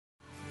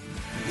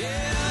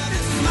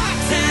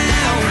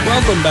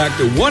Welcome back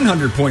to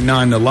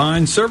 100.9 The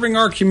Line, serving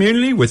our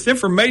community with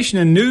information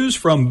and news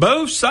from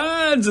both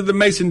sides of the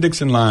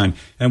Mason-Dixon line.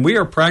 And we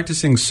are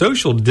practicing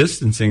social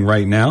distancing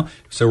right now,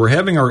 so we're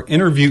having our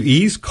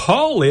interviewees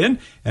call in.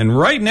 And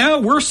right now,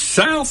 we're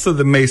south of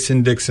the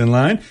Mason-Dixon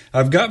line.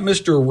 I've got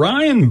Mr.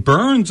 Ryan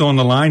Burns on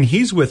the line.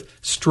 He's with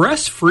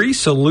Stress Free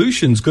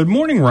Solutions. Good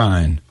morning,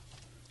 Ryan.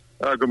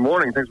 Good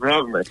morning. Thanks for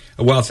having me.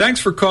 Well, thanks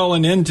for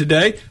calling in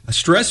today.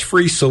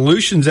 Stress-free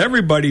solutions.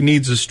 Everybody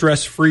needs a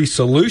stress-free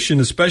solution,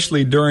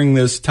 especially during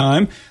this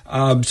time.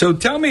 So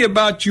tell me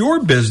about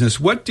your business.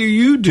 What do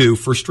you do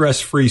for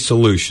stress-free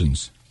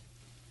solutions?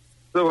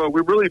 So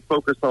we really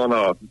focus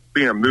on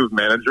being a move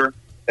manager.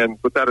 And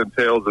what that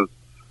entails is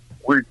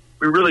we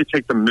really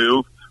take the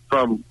move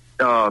from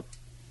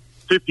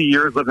 50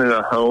 years living in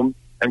a home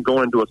and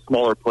going into a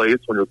smaller place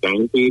when you're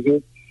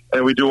downsizing.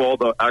 And we do all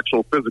the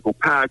actual physical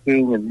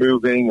packing and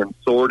moving and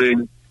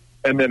sorting,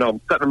 and then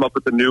setting them up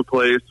at the new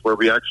place where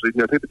we actually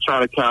take the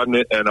china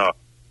cabinet and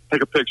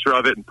take a picture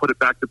of it and put it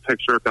back to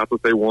picture if that's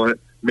what they want,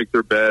 make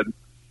their bed,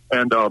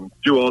 and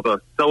do all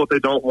the sell what they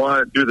don't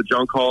want, do the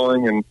junk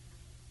hauling, and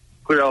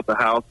clear out the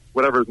house,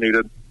 whatever is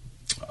needed.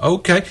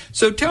 Okay,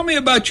 so tell me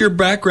about your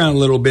background a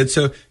little bit.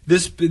 So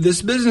this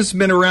business has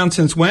been around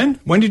since when?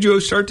 When did you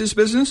start this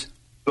business?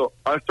 So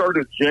I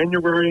started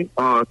January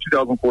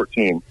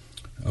 2014.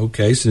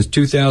 Okay, since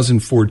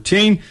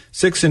 2014,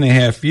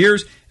 6.5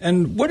 years.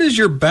 And what is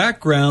your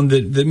background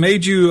that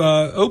made you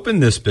open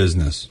this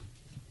business?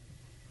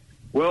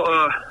 Well,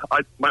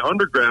 my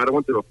undergrad, I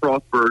went to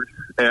Frostburg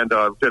and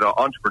did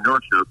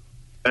entrepreneurship,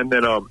 and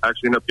then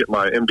actually ended up getting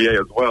my MBA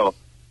as well.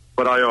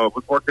 But I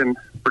was working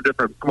for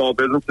different small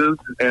businesses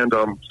and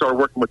started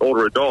working with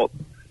older adults,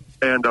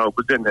 and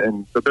was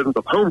in the business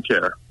of home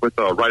care with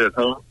Right at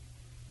Home.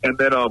 And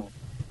then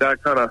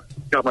that kind of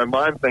got my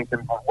mind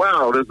thinking,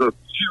 wow, there's a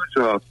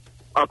huge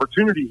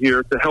opportunity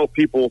here to help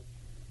people,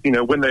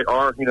 when they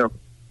are,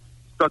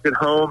 stuck at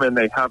home and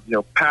they have,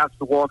 paths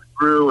to walk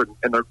through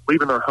and they're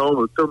leaving their home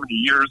with so many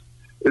years.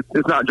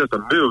 It's not just a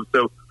move.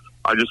 So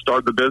I just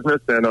started the business,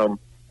 and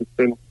it's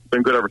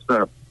been good ever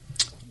since.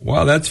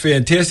 Wow, that's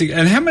fantastic.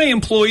 And how many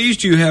employees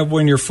do you have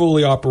when you're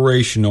fully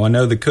operational? I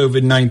know the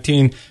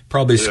COVID-19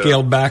 probably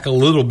scaled back a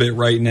little bit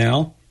right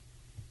now.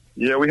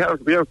 Yeah, we have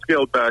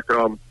scaled back.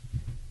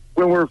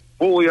 When we're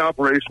fully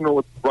operational,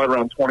 it's right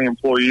around 20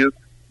 employees.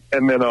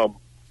 And then,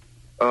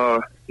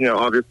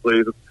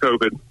 obviously, with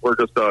COVID, we're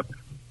just trying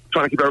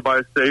to keep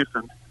everybody safe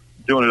and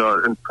doing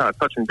it in kind of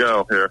touch and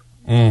go here.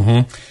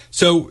 Mm-hmm.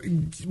 So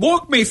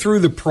walk me through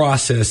the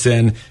process.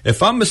 And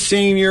if I'm a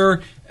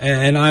senior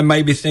and I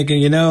might be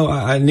thinking,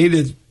 I need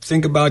to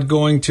think about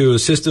going to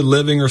assisted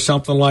living or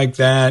something like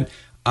that,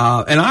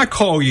 and I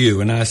call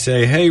you and I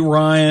say, hey,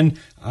 Ryan,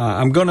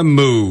 I'm going to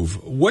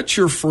move. What's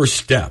your first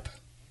step?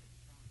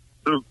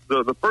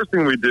 The first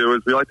thing we do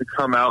is we like to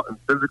come out and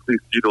physically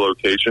see the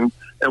location,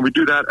 and we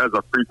do that as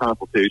a free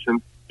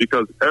consultation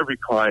because every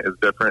client is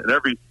different,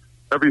 and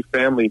every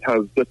family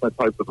has different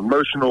types of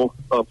emotional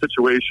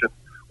situation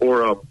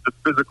or the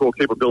physical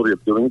capability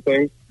of doing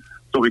things.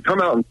 So we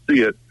come out and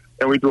see it,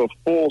 and we do a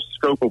full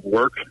scope of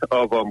work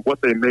of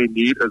what they may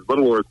need, as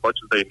little or as much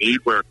as they need,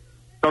 where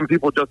some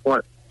people just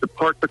want to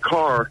park the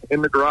car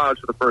in the garage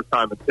for the first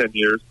time in 10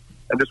 years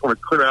and just want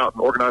to clear out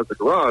and organize the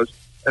garage.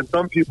 And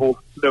some people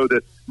know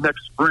that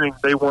next spring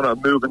they want to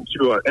move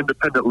into an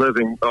independent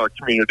living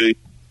community,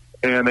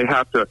 and they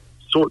have to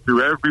sort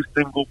through every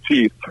single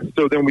piece.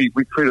 So then we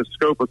create a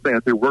scope of saying,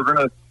 okay, we're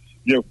going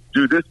to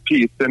do this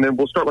piece, and then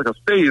we'll start like a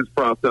phase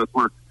process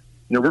where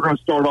we're going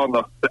to start on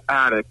the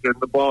attic and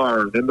the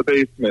barn and the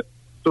basement.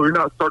 So we're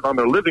not starting on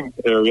their living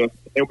area,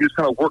 and we just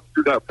kind of work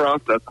through that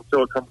process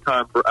until it comes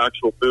time for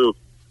actual move,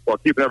 while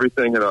keeping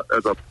everything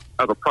as a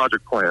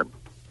project plan.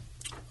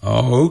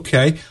 Oh,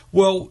 okay.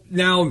 Well,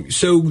 now,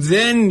 so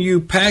then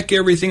you pack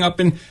everything up,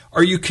 and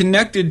are you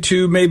connected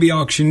to maybe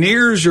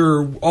auctioneers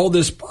or all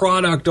this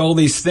product, all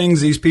these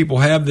things these people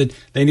have that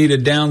they need to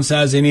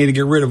downsize, they need to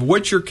get rid of?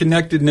 What's your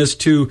connectedness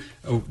to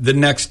the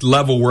next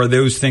level where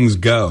those things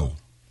go?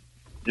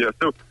 Yeah,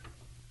 so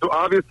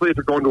obviously if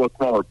you're going to a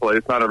smaller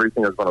place, not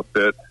everything is going to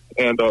fit.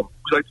 And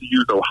we like to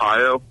use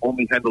Ohio,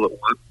 only handle it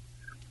once.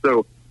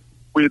 So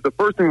the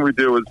first thing we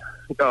do is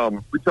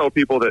we tell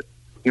people that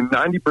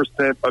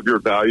 90% of your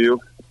value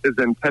is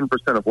in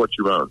 10% of what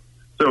you own.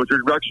 So if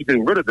you're actually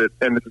getting rid of it,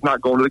 and it's not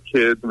going to the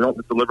kids, and we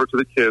don't deliver it to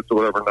the kids or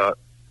whatever not,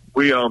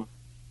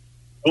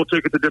 we'll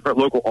take it to different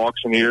local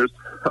auctioneers,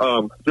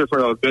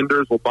 different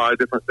vendors will buy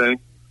different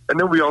things. And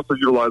then we also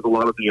utilize a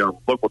lot of the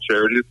local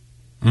charities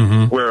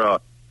where,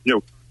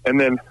 and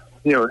then,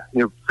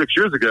 6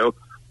 years ago,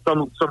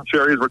 some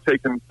charities were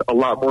taking a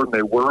lot more than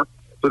they were.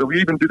 So that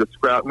we even do the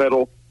scrap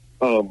metal,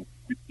 try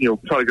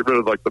to get rid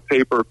of like the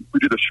paper. We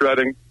do the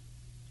shredding.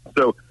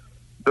 So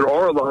there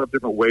are a lot of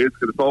different ways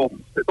because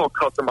it's all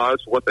customized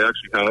for what they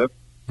actually have.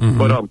 Mm-hmm.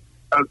 But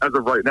as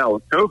of right now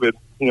with COVID,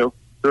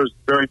 there's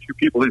very few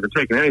people even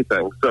taking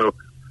anything. So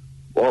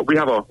we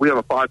have a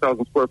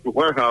 5,000 square foot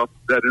warehouse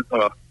that is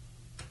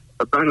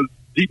about as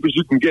deep as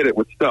you can get it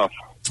with stuff.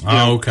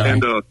 Oh, okay.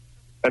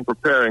 And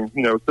preparing,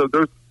 so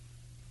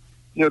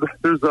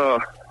there's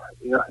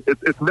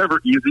it's never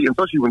easy,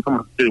 especially when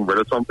someone's getting rid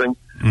of something.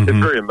 Mm-hmm. It's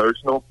very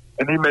emotional,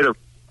 and they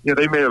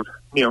may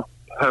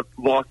have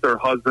lost their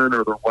husband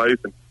or their wife,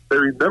 and they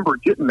remember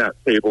getting that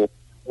table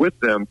with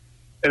them,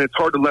 and it's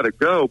hard to let it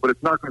go, but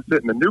it's not going to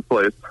sit in a new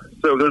place.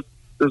 So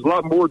there's a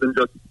lot more than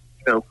just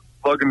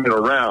lugging it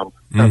around.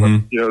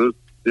 Mm-hmm.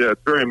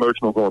 It's very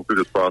emotional going through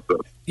this process.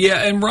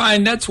 Yeah, and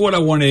Ryan, that's what I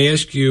want to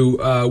ask you.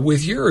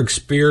 With your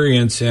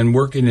experience and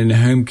working in the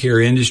home care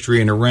industry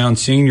and around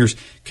seniors,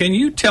 can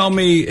you tell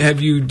me,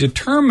 have you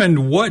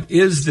determined what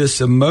is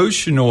this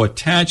emotional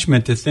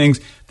attachment to things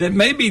that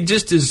may be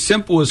just as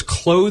simple as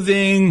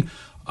clothing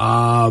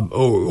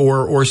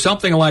or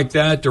something like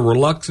that, the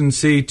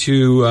reluctancy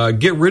to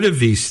get rid of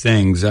these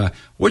things?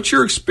 What's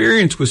your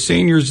experience with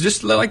seniors,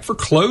 just like for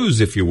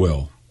clothes, if you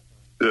will?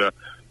 Yeah,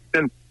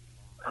 and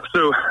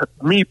so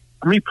me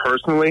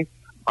personally,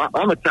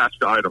 I'm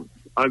attached to items.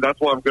 That's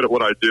why I'm good at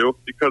what I do,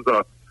 because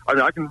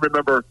I can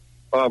remember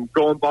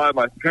going by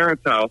my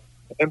parents' house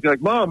and be like,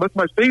 "Mom, that's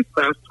my face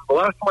mask from the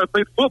last time I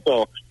played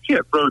football. You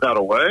can't throw that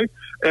away."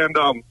 And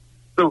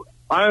so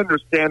I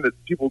understand that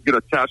people get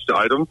attached to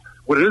items.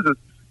 What it is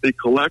they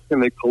collect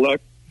and they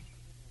collect,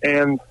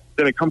 and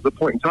then it comes a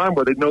point in time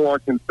where they no longer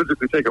can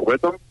physically take it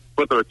with them,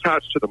 but they're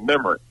attached to the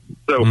memory.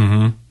 So.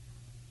 Mm-hmm.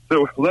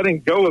 So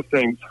letting go of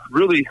things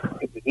really,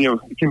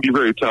 it can be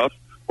very tough.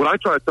 What I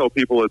try to tell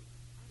people is,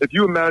 if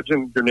you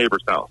imagine your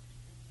neighbor's house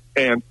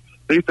and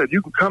they said,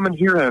 you can come in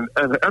here and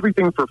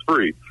everything for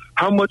free,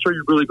 how much are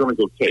you really going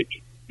to go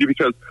take?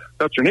 Because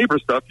that's your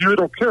neighbor's stuff. You really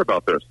don't care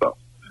about their stuff.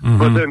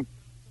 Mm-hmm.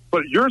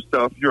 But your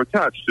stuff you're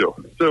attached to.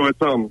 So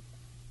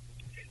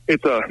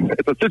it's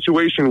a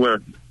situation where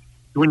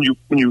when you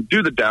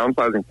do the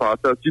downsizing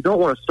process, you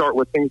don't want to start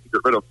with things to get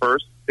rid of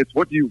first. It's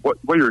what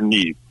are your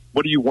needs?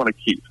 What do you want to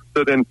keep?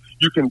 So then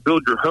you can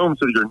build your home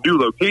so that your new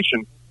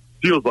location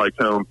feels like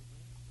home,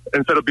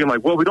 instead of being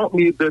like, well, we don't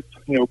need this,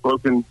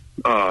 broken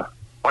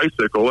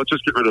bicycle. Let's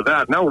just get rid of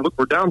that. Now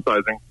we're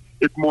downsizing.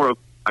 It's more of,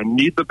 I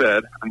need the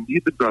bed. I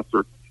need the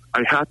dresser.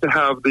 I have to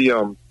have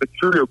the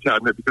curio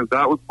cabinet because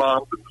that was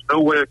Mom's, and there's no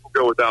way I can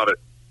go without it.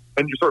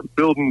 And you start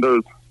building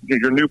those,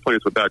 your new place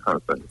with that kind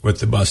of thing. With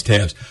the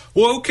must-haves.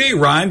 Well, okay,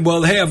 Ryan.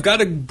 Well, hey, I've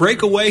got to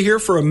break away here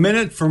for a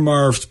minute from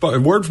our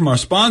word from our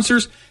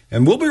sponsors,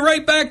 and we'll be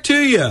right back to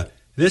you.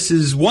 This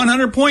is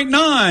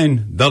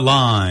 100.9 The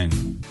Line.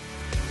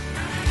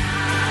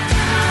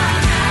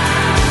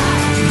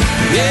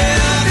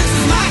 Yeah, this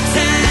is my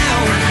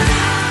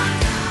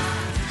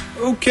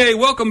town. Okay,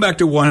 welcome back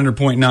to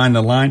 100.9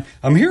 The Line.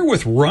 I'm here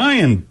with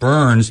Ryan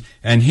Burns,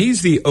 and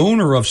he's the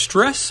owner of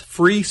Stress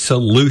Free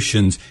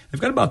Solutions. They've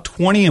got about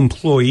 20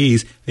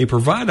 employees. They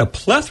provide a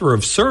plethora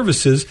of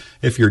services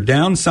if you're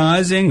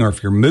downsizing or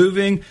if you're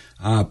moving,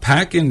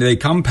 packing. They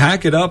come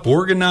pack it up,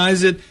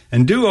 organize it,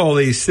 and do all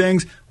these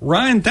things.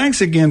 Ryan,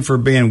 thanks again for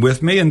being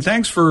with me, and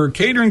thanks for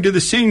catering to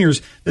the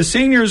seniors. The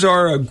seniors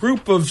are a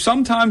group of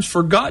sometimes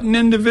forgotten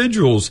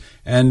individuals,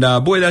 and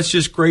boy, that's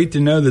just great to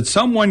know that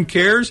someone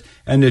cares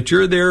and that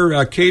you're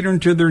there catering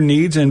to their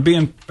needs and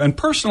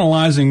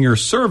personalizing your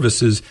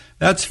services.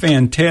 That's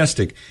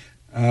fantastic.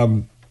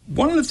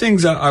 One of the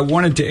things I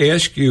wanted to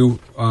ask you,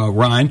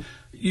 Ryan,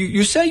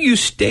 you say you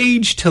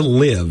staging to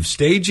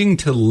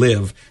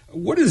live.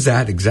 What does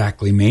that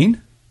exactly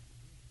mean?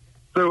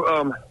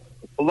 So,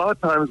 a lot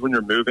of times when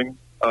you're moving,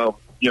 if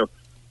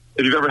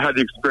you've ever had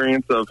the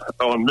experience of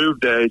on move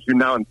day, you're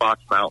now in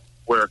box mount,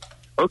 where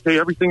okay,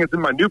 everything is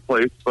in my new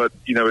place, but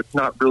it's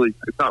not really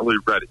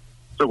ready.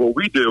 So what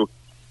we do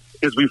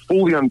is we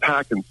fully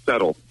unpack and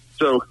settle.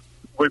 So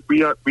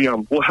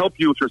we'll help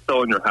you if you're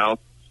selling your house.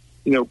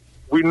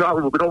 We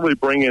don't really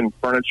bring in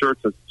furniture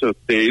to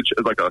stage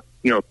as like a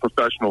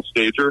professional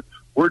stager.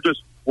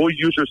 We'll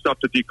use your stuff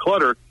to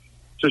declutter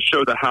to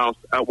show the house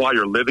while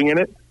you're living in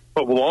it.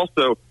 But we'll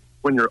also,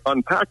 when you're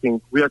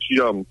unpacking, we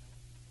actually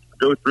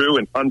go through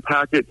and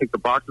unpack it, take the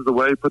boxes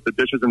away, put the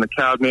dishes in the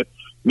cabinet,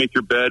 make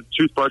your bed,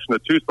 toothbrush in the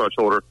toothbrush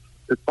holder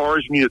as far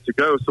as you need it to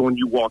go. So when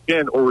you walk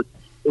in, or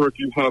if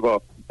you have a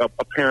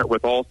parent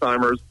with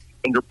Alzheimer's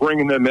and you're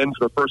bringing them in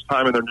for the first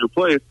time in their new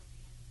place,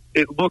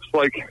 it looks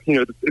like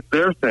it's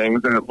their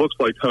things and it looks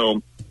like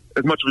home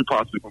as much as we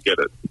possibly can get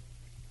it.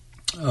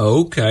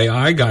 Okay,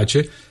 I got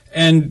you.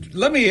 And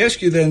let me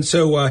ask you then,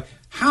 so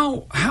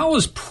how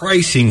is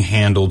pricing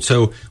handled?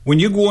 So when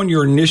you go on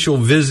your initial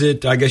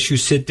visit, I guess you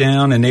sit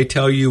down and they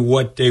tell you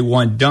what they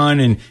want done,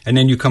 and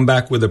then you come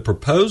back with a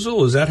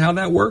proposal? Is that how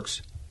that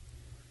works?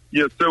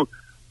 Yeah, so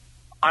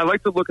I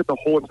like to look at the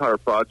whole entire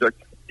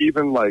project,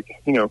 even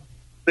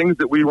things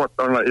that we want.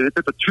 If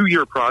it's a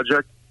 2-year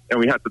project and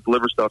we have to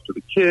deliver stuff to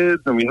the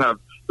kids and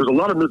there's a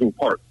lot of moving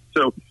parts.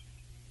 So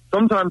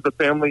sometimes the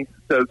family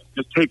says,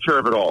 just take care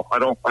of it all. I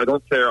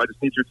don't care. I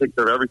just need you to take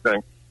care of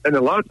everything. And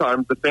a lot of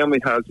times the family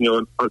has,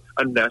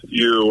 a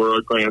nephew or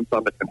a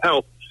grandson that can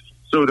help.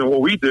 So then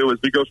what we do is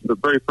we go to the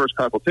very first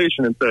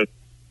consultation and say,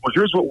 well,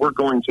 here's what we're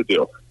going to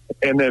do.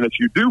 And then if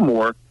you do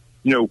more,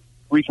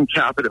 we can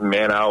cap it in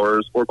man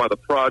hours or by the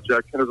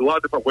project. And there's a lot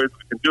of different ways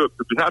we can do it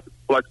because we have to be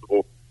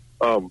flexible.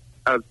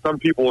 As some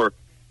people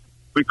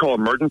we call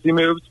emergency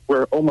moves,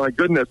 where, oh my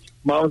goodness,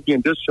 mom's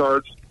being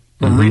discharged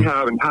from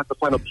rehab and has to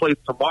find a place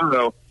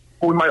tomorrow.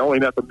 Well, we might only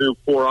have to move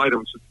 4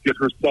 items to get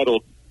her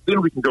settled.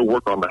 Then we can go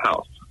work on the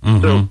house.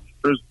 So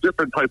there's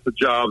different types of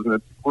jobs,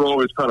 and we're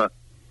always kind of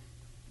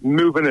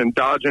moving and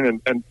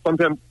dodging. And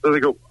sometimes they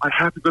go, I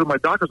have to go to my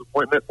doctor's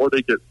appointment, or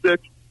they get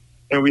sick,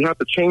 and we have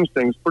to change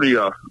things pretty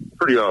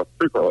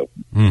frequently.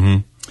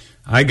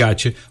 I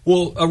got you.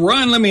 Well,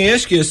 Ryan, let me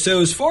ask you, so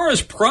as far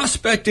as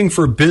prospecting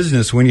for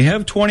business, when you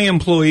have 20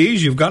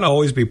 employees, you've got to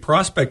always be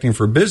prospecting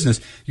for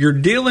business. You're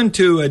dealing with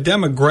a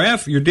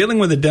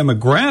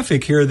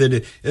demographic here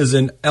that is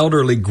an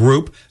elderly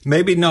group,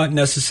 maybe not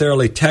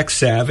necessarily tech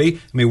savvy. I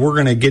mean, we're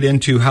going to get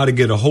into how to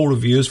get a hold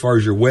of you as far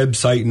as your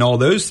website and all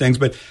those things,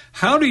 but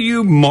how do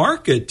you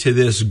market to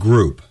this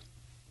group?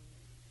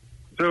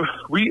 So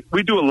we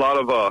do a lot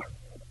of,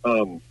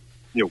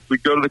 we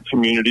go to the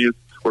communities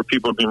where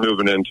people have been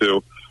moving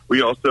into.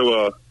 We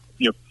also,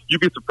 you'd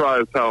be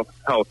surprised how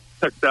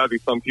tech savvy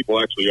some people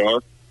actually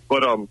are.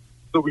 But so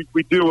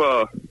we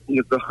do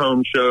the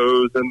home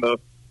shows and the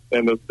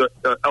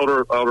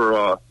elder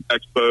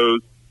expos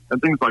and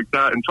things like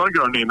that, and try to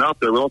get our name out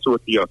there. We're also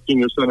with the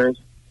senior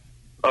centers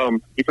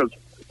because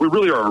we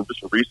really are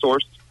just a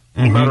resource.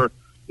 No matter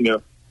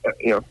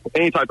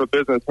any type of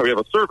business, how we have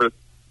a service,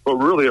 but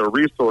we're really a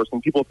resource.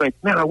 And people think,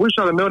 man, I wish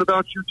I'd have known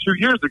about you 2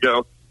 years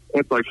ago.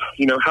 It's like,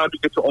 how do you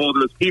get to all of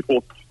those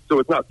people so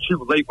it's not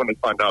too late when they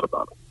find out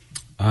about it?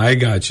 I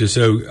got you.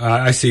 So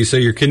I see. So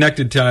you're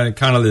connected to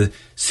kind of the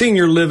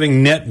senior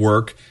living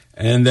network,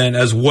 and then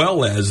as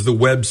well as the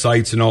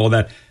websites and all of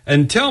that.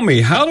 And tell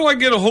me, how do I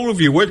get a hold of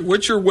you?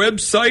 What's your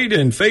website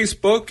and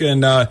Facebook?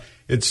 And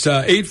it's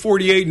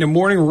 8:48 in the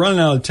morning. We're running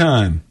out of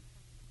time.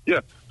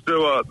 Yeah.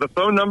 So the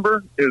phone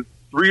number is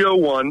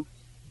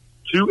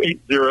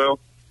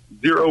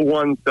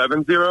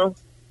 301-280-0170,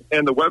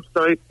 and the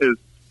website is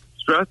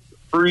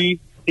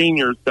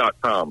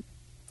stressfreeseniors.com.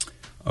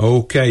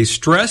 Okay,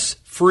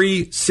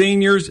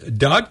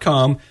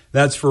 stressfreeseniors.com.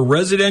 That's for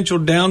residential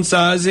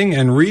downsizing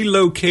and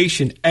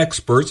relocation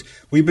experts.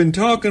 We've been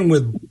talking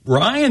with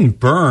Ryan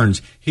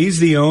Burns.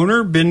 He's the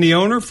owner, been the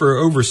owner for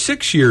over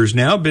 6 years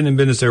now, been in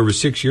business over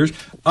 6 years,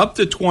 up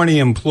to 20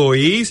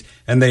 employees,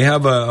 and they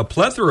have a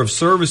plethora of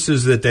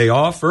services that they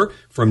offer,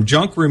 from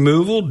junk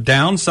removal,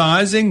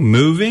 downsizing,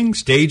 moving,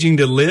 staging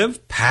to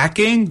live,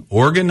 packing,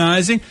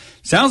 organizing.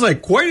 Sounds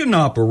like quite an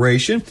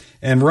operation,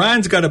 and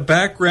Ryan's got a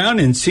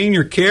background in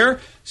senior care.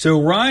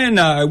 So, Ryan,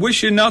 I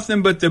wish you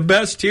nothing but the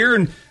best here,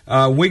 and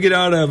when we get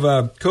out of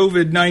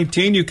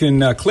COVID-19, you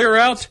can clear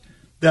out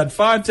that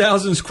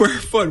 5,000 square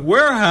foot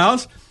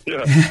warehouse.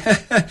 Yeah.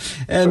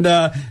 And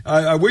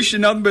I wish you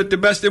nothing but the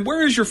best. And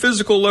where is your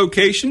physical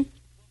location?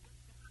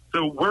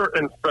 So we're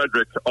in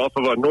Frederick off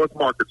of North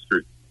Market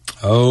Street.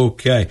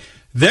 Okay.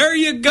 There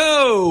you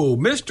go.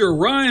 Mr.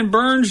 Ryan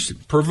Burns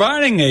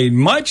providing a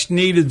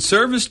much-needed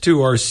service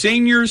to our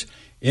seniors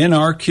in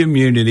our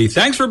community.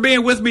 Thanks for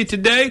being with me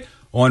today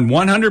on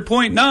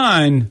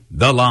 100.9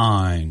 The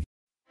Line.